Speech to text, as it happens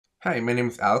Hi, my name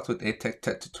is Alex with Tech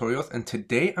Tutorials, and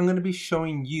today I'm going to be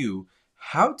showing you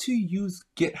how to use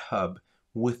GitHub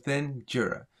within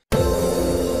Jira.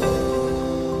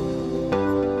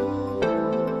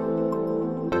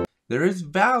 There is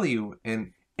value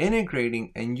in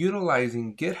integrating and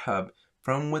utilizing GitHub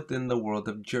from within the world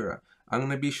of Jira. I'm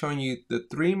going to be showing you the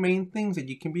three main things that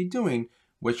you can be doing,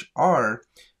 which are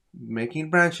making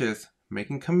branches,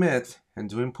 making commits, and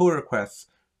doing pull requests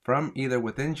from either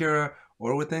within Jira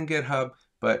or within GitHub.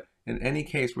 But in any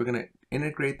case, we're going to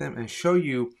integrate them and show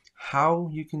you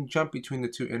how you can jump between the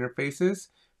two interfaces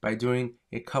by doing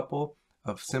a couple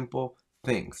of simple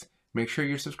things. Make sure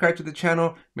you're subscribed to the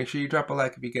channel. Make sure you drop a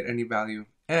like if you get any value.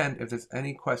 And if there's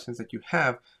any questions that you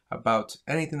have about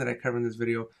anything that I cover in this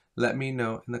video, let me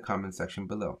know in the comment section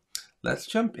below. Let's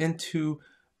jump into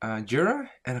Jira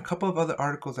and a couple of other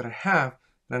articles that I have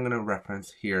that I'm going to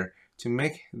reference here to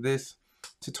make this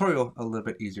tutorial a little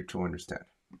bit easier to understand.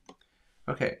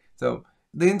 Okay, so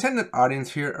the intended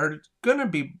audience here are going to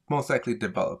be most likely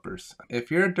developers. If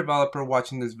you're a developer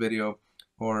watching this video,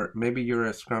 or maybe you're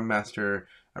a Scrum Master,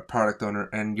 a product owner,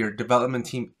 and your development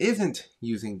team isn't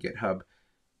using GitHub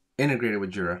integrated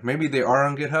with Jira. Maybe they are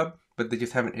on GitHub, but they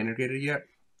just haven't integrated yet.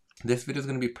 This video is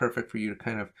going to be perfect for you to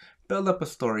kind of build up a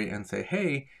story and say,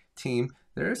 hey, team,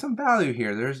 there is some value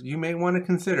here. You may want to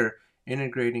consider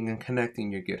integrating and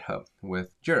connecting your GitHub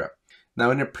with Jira. Now,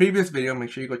 in a previous video,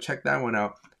 make sure you go check that one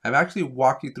out. I've actually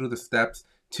walked you through the steps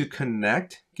to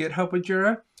connect GitHub with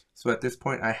Jira. So at this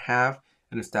point, I have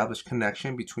an established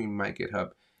connection between my GitHub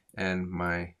and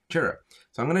my Jira.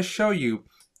 So I'm going to show you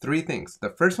three things. The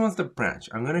first one's the branch.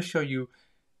 I'm going to show you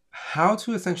how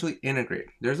to essentially integrate.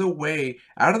 There's a way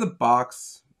out of the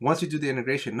box. Once you do the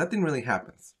integration, nothing really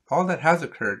happens. All that has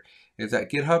occurred is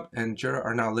that GitHub and Jira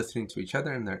are now listening to each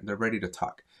other and they're ready to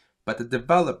talk. But the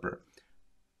developer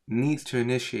needs to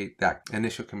initiate that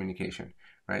initial communication,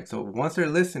 right? So once they're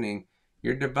listening,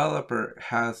 your developer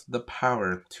has the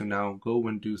power to now go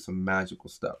and do some magical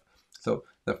stuff. So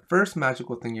the first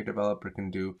magical thing your developer can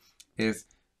do is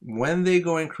when they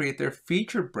go and create their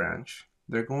feature branch,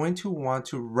 they're going to want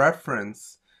to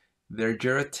reference their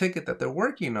Jira ticket that they're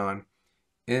working on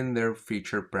in their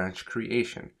feature branch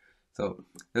creation. So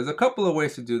there's a couple of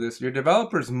ways to do this. Your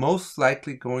developer is most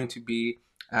likely going to be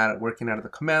working out of the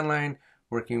command line,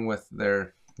 working with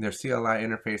their CLI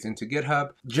interface into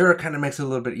GitHub. Jira kind of makes it a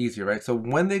little bit easier, right? So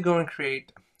when they go and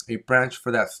create a branch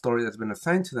for that story that's been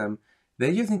assigned to them,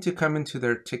 they just need to come into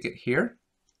their ticket here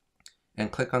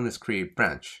and click on this create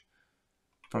branch.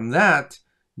 From that,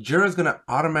 Jira is going to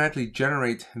automatically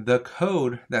generate the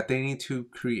code that they need to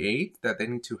create, that they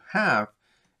need to have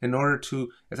in order to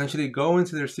essentially go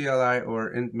into their CLI,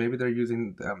 or maybe they're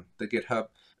using the GitHub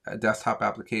desktop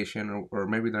application, or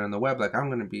maybe they're on the web like I'm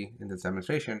going to be in this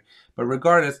demonstration. But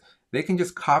regardless, they can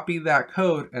just copy that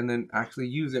code and then actually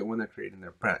use it when they're creating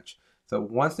their branch. So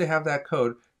once they have that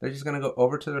code, they're just going to go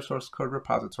over to their source code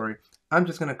repository. I'm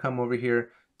just going to come over here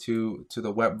to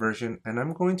the web version, and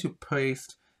I'm going to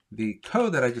paste the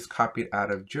code that I just copied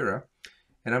out of Jira,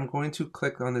 and I'm going to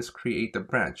click on this create the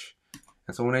branch.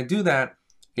 And so when I do that,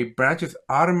 a branch is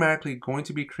automatically going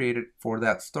to be created for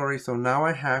that story. So now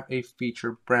I have a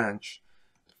feature branch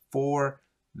for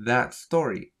that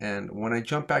story. And when I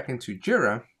jump back into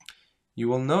Jira, you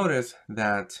will notice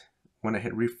that when I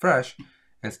hit refresh,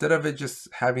 instead of it just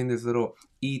having these little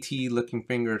ET looking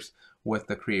fingers with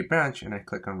the create branch, and I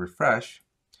click on refresh,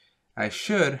 I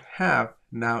should have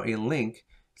now a link.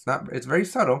 It's very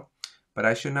subtle, but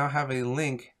I should now have a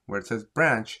link where it says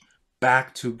branch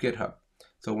back to GitHub.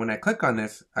 So when I click on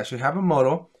this, I should have a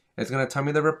modal. It's going to tell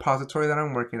me the repository that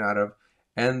I'm working out of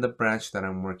and the branch that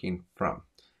I'm working from.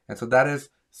 And so that is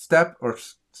step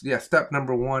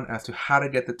number one as to how to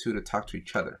get the two to talk to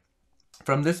each other.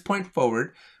 From this point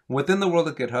forward, within the world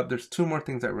of GitHub, there's two more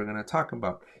things that we're going to talk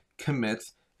about: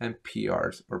 commits and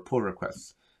PRs, or pull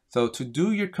requests. So to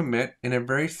do your commit in a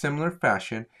very similar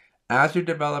fashion, as your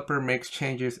developer makes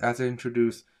changes, as they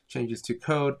introduce changes to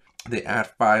code, they add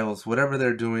files, whatever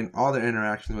they're doing, all their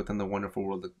interactions within the wonderful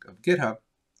world of GitHub,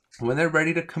 when they're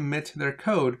ready to commit their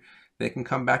code, they can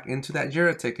come back into that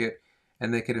Jira ticket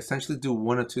and they can essentially do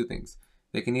one of two things.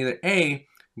 They can either A,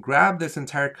 grab this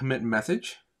entire commit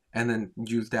message and then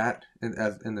use that in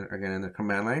their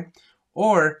command line,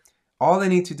 or all they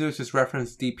need to do is just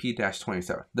reference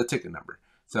DP-27, the ticket number.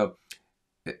 So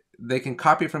they can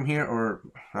copy from here, or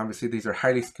obviously these are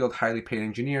highly skilled, highly paid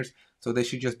engineers, so they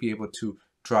should just be able to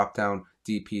drop down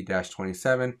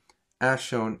DP-27 as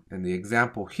shown in the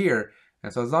example here.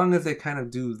 And so as long as they kind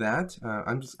of do that,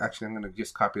 I'm going to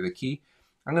just copy the key.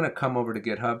 I'm going to come over to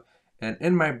GitHub, And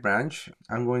in my branch,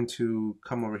 I'm going to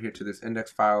come over here to this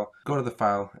index file, go to the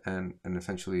file, and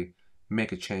essentially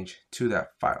make a change to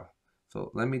that file.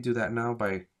 So let me do that now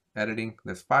by editing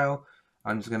this file.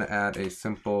 I'm just going to add a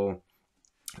simple,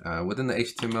 within the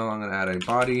HTML, I'm going to add a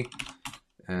body,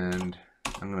 and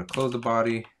I'm going to close the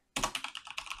body.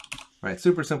 Right,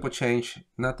 super simple change,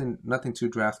 nothing too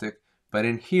drastic. But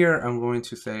in here, I'm going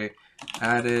to say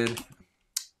added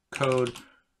code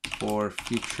for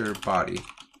future body.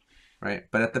 Right,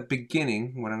 but at the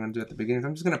beginning, what I'm going to do at the beginning is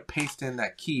I'm just going to paste in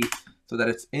that key so that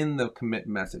it's in the commit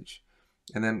message.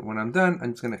 And then when I'm done,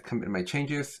 I'm just going to commit my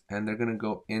changes, and they're going to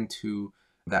go into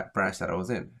that branch that I was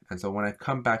in. And so when I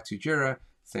come back to Jira,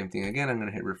 same thing again, I'm going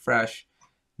to hit refresh.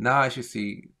 Now I should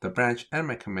see the branch and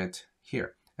my commit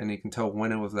here. And you can tell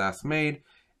when it was last made.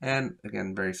 And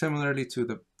again, very similarly to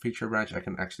the feature branch, I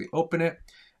can actually open it.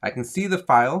 I can see the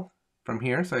file from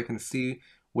here, so I can see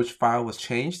which file was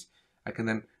changed. I can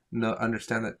then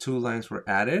understand that 2 lines were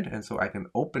added, and so I can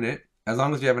open it. As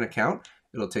long as you have an account,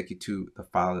 it'll take you to the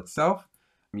file itself.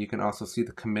 You can also see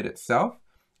the commit itself,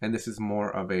 and this is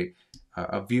more of a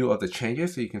view of the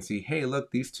changes. So you can see, hey,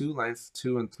 look, these 2 lines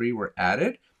 2 and 3 were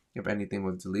added. If anything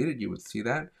was deleted, you would see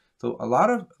that. So a lot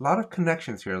of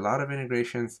connections here, a lot of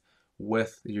integrations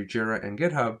with your Jira and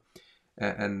GitHub,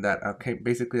 and that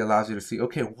basically allows you to see,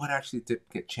 okay, what actually did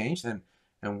get changed, and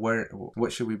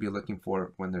what should we be looking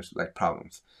for when there's like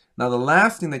problems. Now the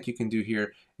last thing that you can do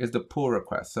here is the pull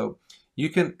request. So you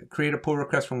can create a pull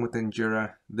request from within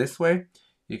Jira this way.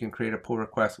 You can create a pull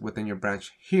request within your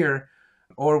branch here,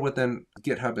 or within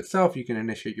GitHub itself, you can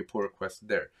initiate your pull request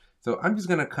there. So I'm just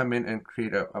gonna come in and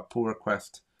create a pull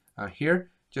request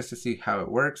here just to see how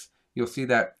it works. You'll see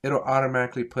that it'll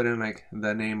automatically put in like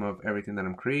the name of everything that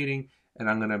I'm creating, and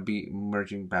I'm gonna be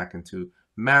merging back into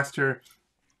master.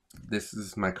 This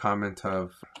is my comment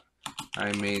of,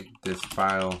 I made this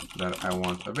file that I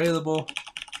want available.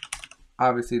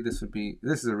 Obviously this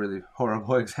is a really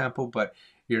horrible example, but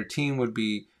your team would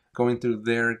be going through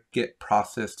their Git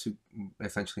process to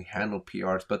essentially handle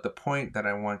PRs. But the point that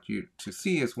I want you to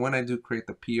see is when I do create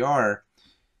the PR,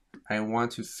 I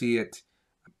want to see it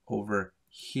over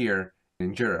here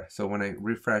in Jira. So when I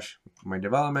refresh my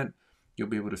development, you'll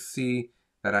be able to see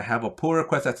that I have a pull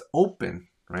request that's open,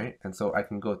 right? And so I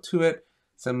can go to it.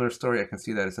 Similar story, I can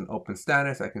see that it's an open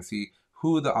status. I can see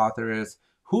who the author is,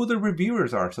 who the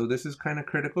reviewers are. So this is kind of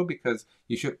critical because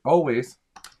you should always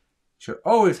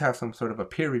have some sort of a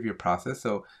peer review process.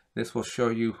 So this will show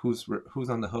you who's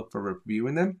on the hook for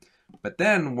reviewing them. But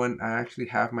then when I actually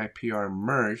have my PR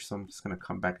merged, so I'm just going to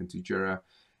come back into Jira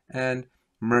and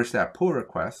merge that pull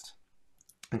request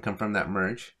and confirm that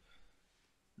merge.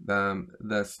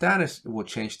 The status will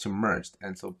change to merged,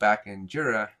 and so back in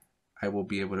Jira I will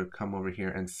be able to come over here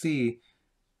and see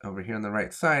over here on the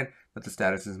right side that the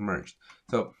status is merged.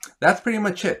 So that's pretty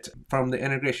much it from the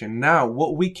integration. Now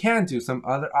what we can do, some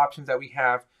other options that we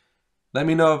have, let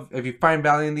me know if you find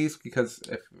value in these, because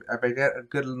if I get a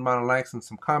good amount of likes and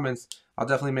some comments, I'll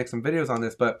definitely make some videos on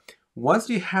this. But once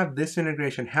you have this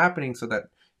integration happening so that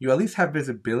you at least have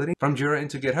visibility from Jira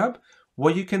into GitHub,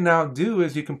 what you can now do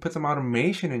is you can put some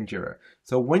automation in Jira.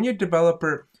 So when your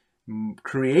developer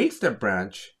creates the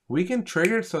branch, we can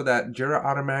trigger it so that Jira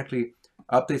automatically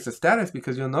updates the status,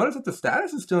 because you'll notice that the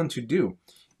status is still in to do.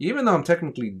 Even though I'm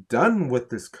technically done with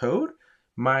this code,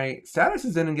 my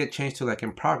statuses didn't get changed to like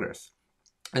in progress.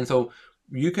 And so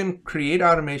you can create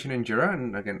automation in Jira,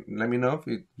 and again, let me know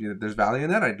if there's value in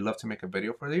that. I'd love to make a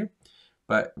video for you.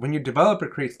 But when your developer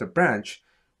creates the branch,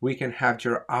 we can have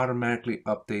Jira automatically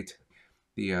update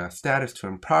the status to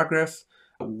in progress.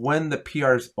 When the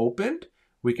PR is opened,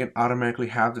 we can automatically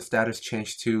have the status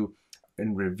changed to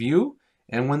in review.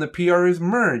 And when the PR is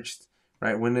merged,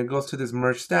 right, when it goes to this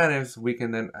merge status, we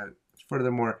can then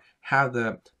furthermore have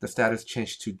the status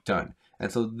changed to done.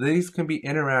 And so these can be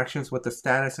interactions with the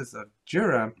statuses of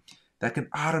Jira that can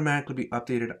automatically be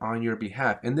updated on your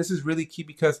behalf. And this is really key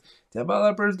because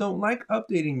developers don't like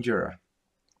updating Jira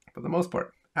for the most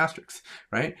part. Asterisks,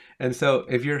 right? And so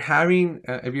if you're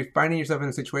finding yourself in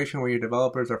a situation where your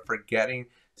developers are forgetting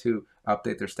to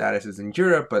update their statuses in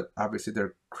Jira, but obviously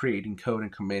they're creating code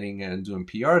and committing and doing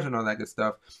PRs and all that good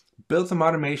stuff, build some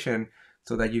automation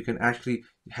so that you can actually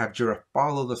have Jira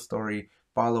follow the story,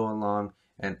 follow along,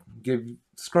 and give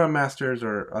Scrum Masters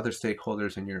or other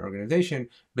stakeholders in your organization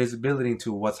visibility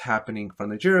into what's happening from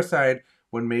the Jira side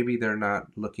when maybe they're not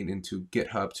looking into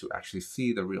GitHub to actually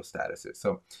see the real statuses.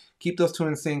 So keep those two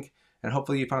in sync, and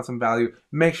hopefully you found some value.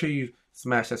 Make sure you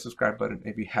smash that subscribe button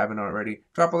if you haven't already.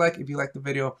 Drop a like if you like the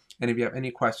video, and if you have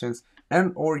any questions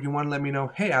or you want to let me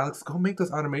know, hey Alex, go make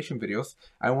those automation videos,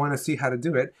 I want to see how to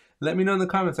do it, let me know in the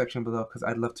comment section below, because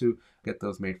I'd love to get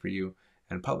those made for you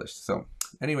and published. So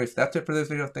anyways, that's it for this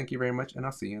video. Thank you very much, and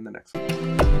I'll see you in the next one.